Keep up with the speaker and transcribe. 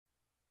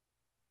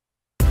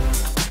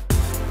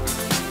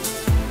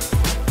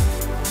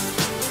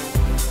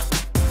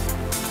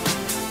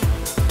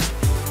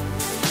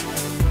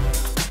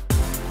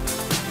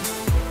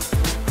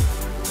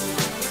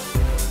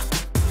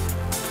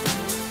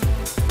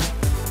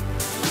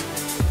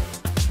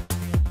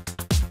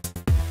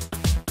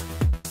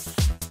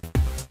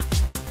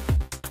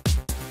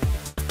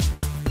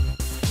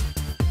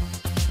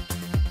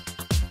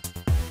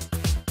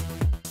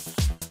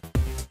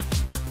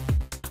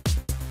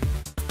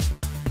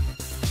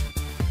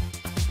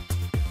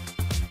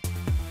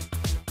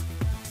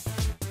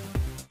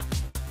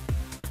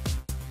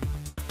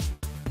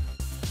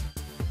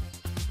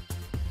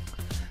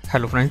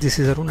Hello friends, this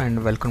is Arun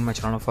and welcome to my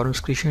channel of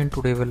arunzcreation.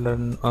 Today we'll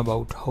learn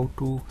about how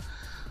to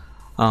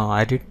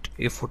edit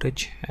a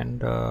footage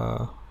and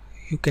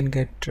you can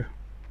get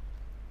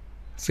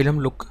film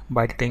look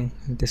by editing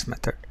this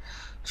method.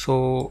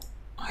 So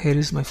here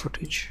is my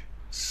footage.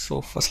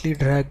 So firstly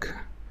drag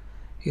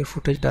your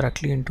footage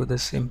directly into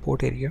this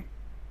import area.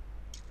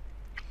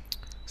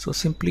 So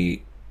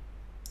simply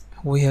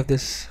we have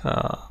this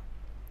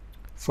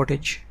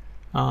footage.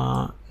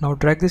 Now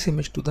drag this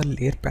image to the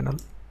layer panel.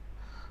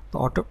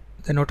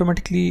 Then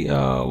automatically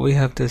we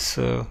have this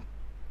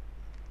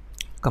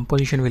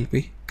composition will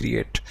be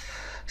create.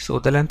 So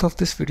the length of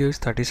this video is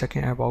 30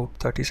 second, about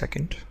 30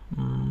 second.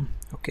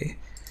 Okay,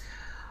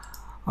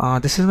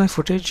 this is my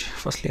footage.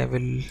 Firstly I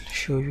will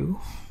show you.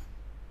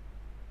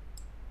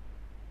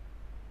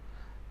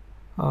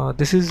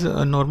 This is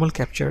a normal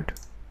captured.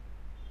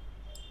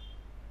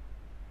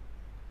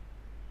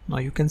 Now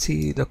you can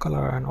see the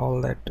color and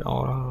all that,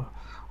 all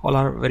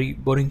are very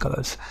boring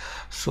colors.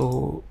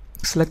 So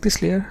select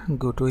this layer,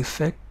 go to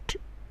effect,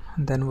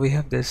 then we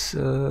have this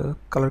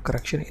color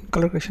correction. In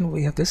color correction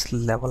we have this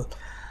level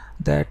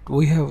that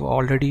we have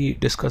already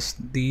discussed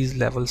these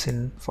levels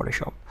in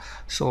Photoshop.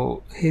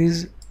 So here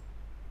is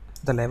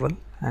the level,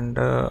 and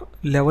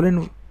level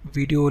in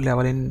video,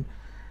 level in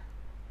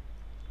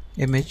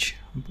image,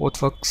 both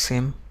work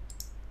same.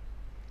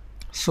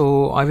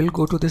 So I will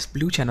go to this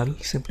blue channel,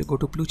 simply go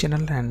to blue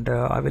channel, and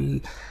I will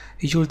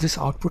use this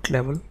output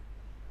level.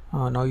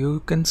 Now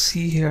you can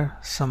see here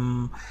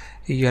some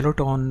yellow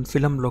tone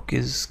film look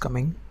is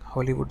coming,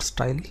 Hollywood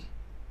style.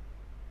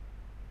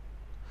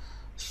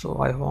 So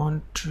I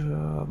want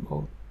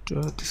about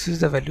this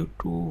is the value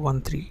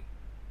 213,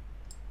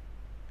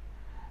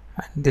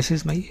 and this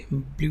is my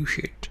blue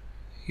shade.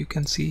 You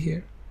can see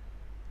here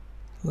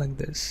like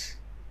this.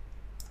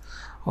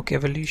 Okay, I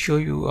will show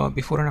you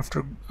before and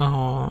after.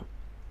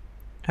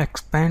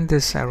 Expand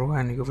this arrow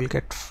and you will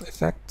get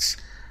effects,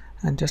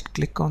 and just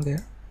click on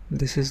there.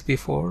 This is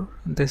before,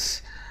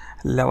 this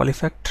level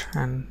effect,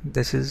 and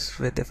this is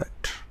with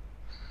effect.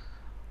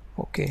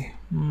 Okay,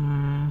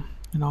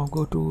 now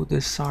go to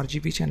this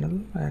RGB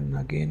channel, and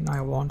again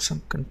I want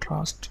some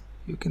contrast.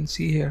 You can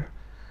see here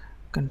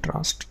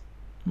contrast.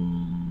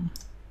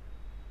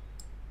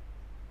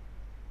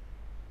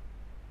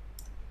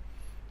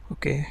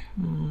 Okay,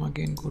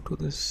 again go to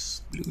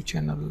this blue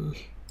channel.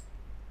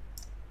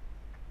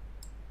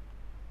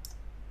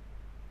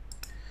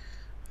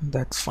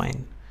 That's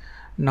fine.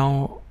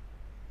 Now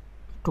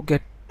to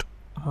get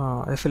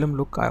a film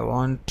look, I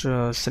want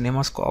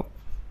CinemaScope.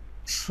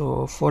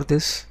 So for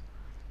this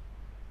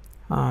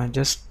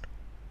just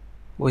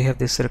we have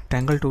this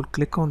rectangle tool,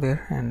 click on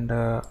there and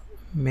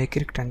make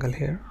a rectangle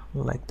here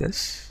like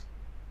this,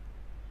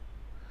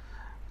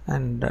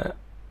 and a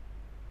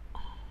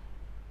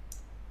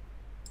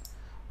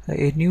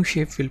new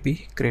shape will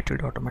be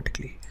created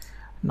automatically.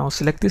 Now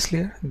select this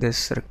layer,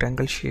 this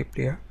rectangle shape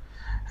layer,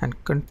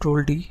 and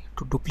Control D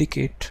to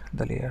duplicate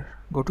the layer.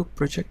 Go to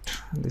project,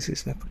 and this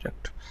is my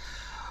project.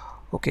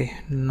 Okay,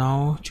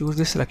 now choose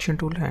the selection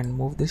tool and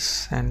move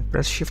this and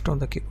press shift on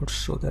the keyboard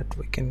so that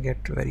we can get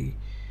very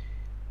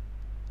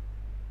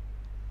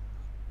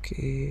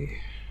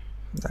okay.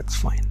 That's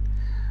fine.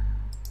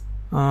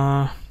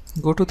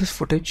 Go to this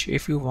footage.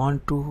 If you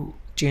want to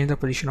change the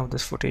position of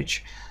this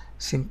footage,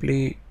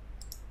 simply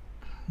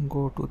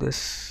go to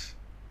this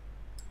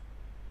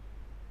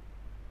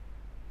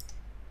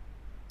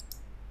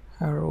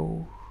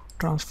arrow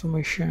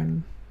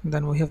transformation,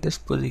 then we have this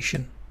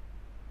position.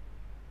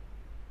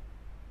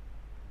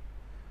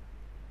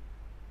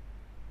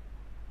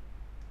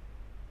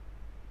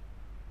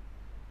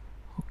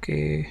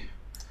 Okay,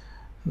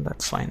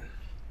 that's fine.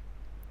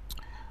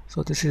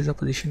 So this is the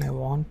position I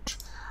want.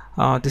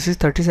 This is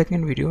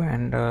 30-second video,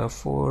 and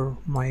for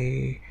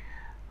my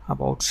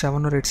about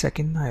 7 or 8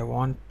 seconds I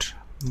want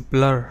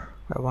blur.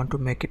 I want to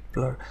make it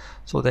blur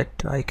so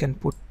that I can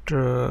put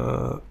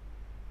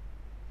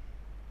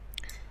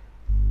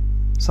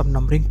some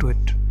numbering to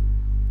it.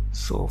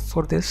 So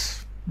for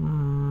this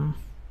I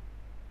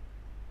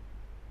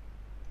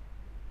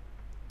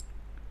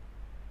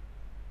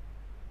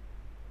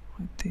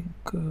think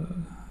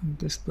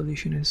this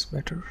position is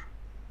better.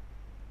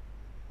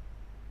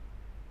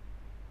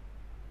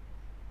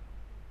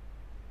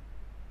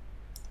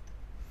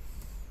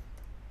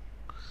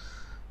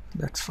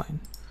 That's fine.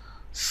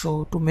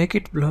 So to make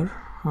it blur,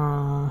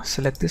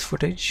 select this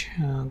footage,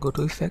 go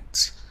to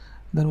effects,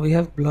 then we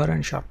have blur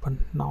and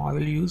sharpen. Now I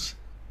will use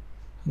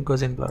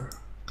Gaussian blur.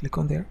 Click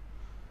on there.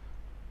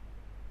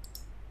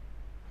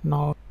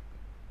 Now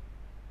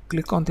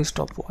click on this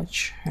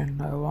stopwatch,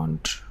 and I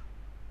want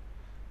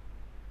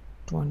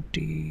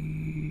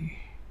 20,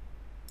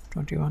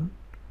 21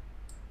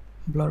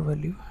 blur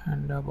value,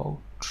 and about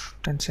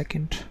 10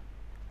 seconds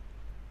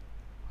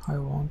I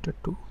want it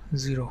to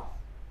 0.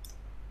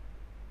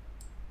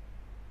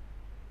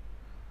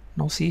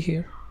 Now see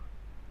here,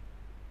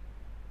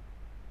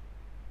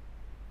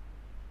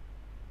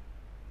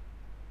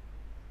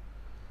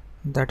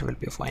 that will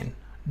be fine.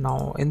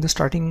 Now in the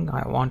starting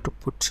I want to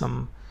put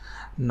some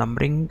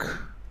numbering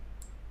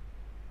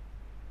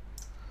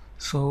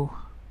So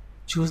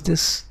choose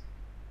this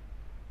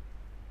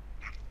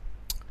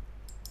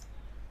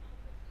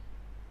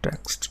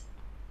text.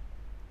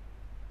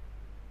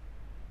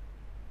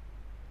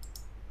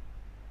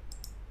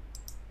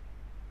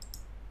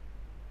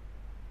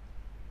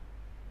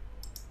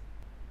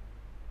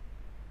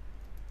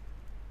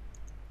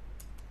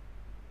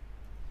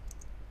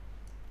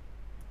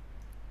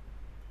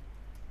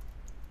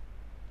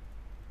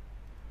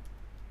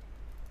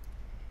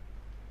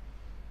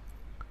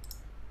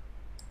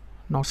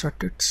 Now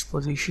set its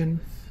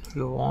position.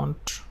 You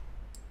want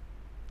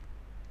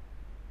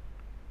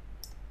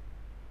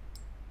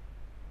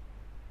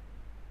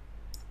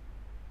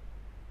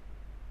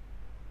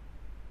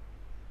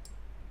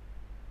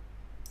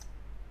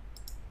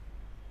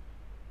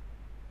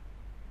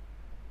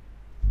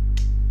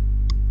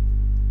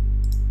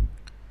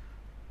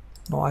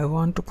now I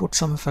want to put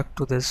some effect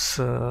to this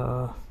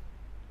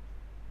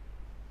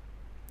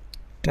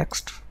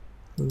text,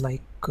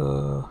 like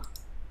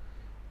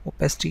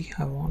opacity.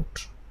 I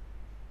want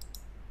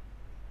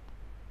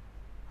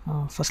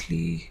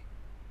firstly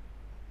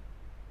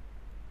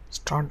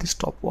start the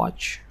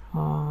stopwatch.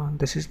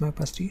 This is my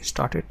opacity.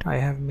 Start it. I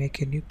have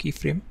make a new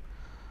keyframe.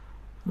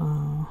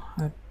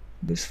 At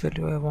this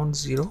value I want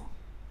 0,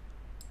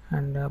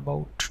 and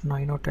about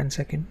 9 or 10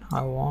 seconds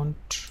I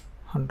want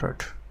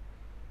 100.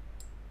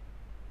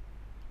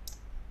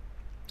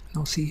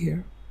 Now see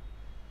here,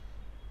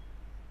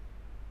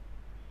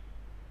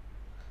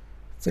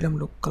 film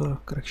look color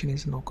correction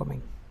is now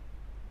coming.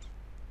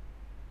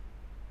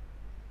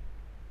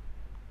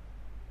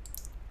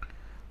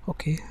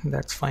 Okay,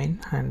 that's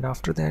fine. And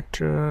after that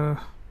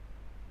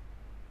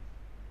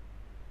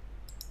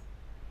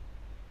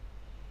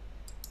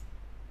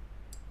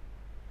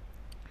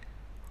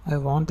I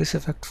want this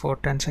effect for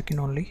 10 seconds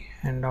only,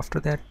 and after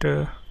that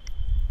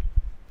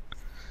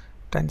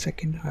 10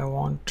 seconds I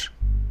want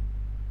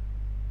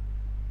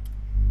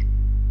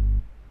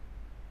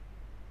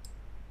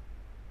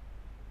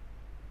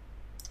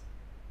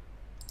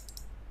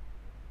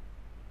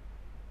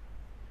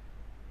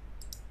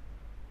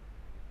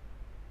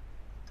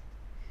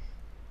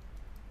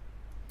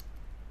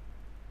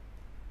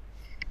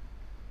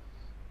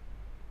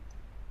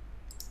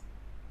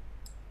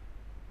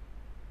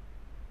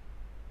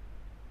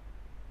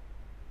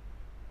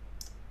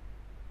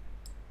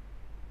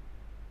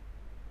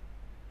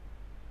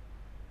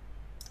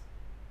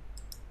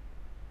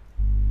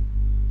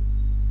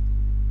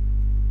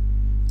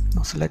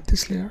now select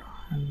this layer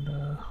and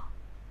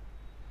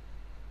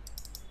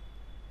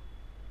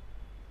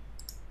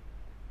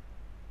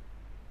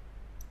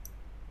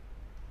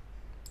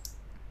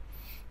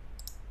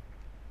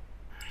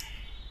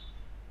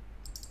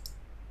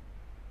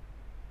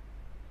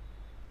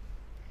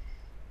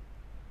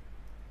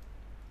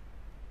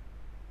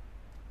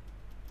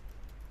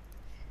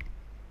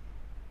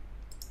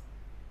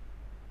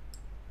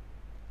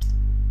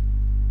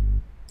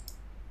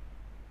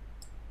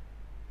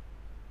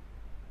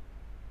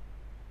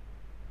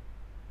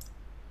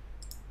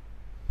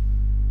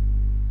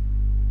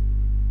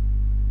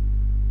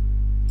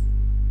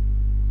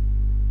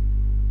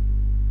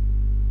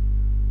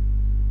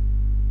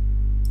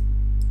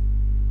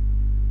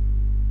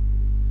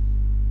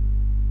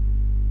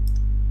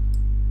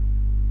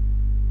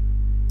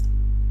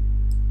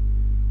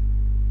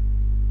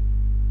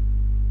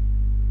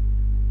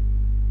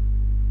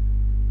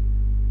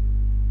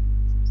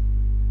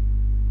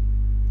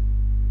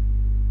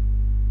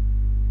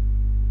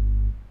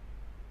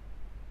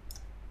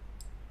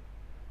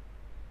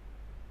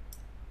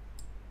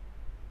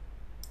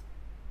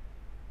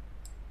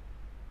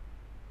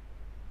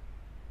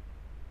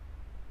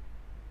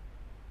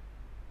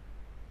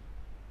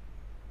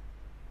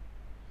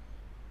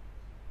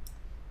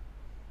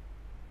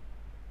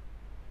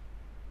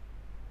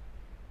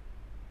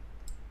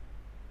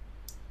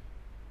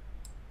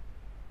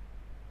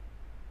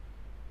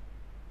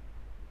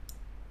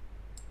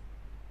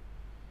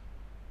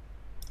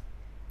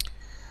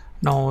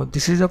now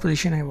this is the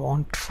position I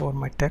want for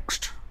my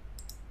text.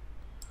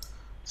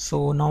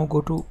 So now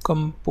go to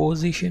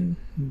composition,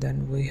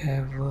 then we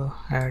have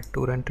add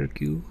to render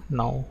queue.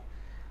 Now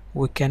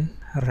we can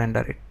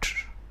render it.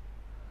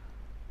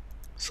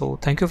 So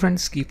thank you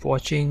friends, keep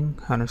watching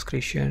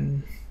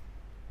arunzcreation.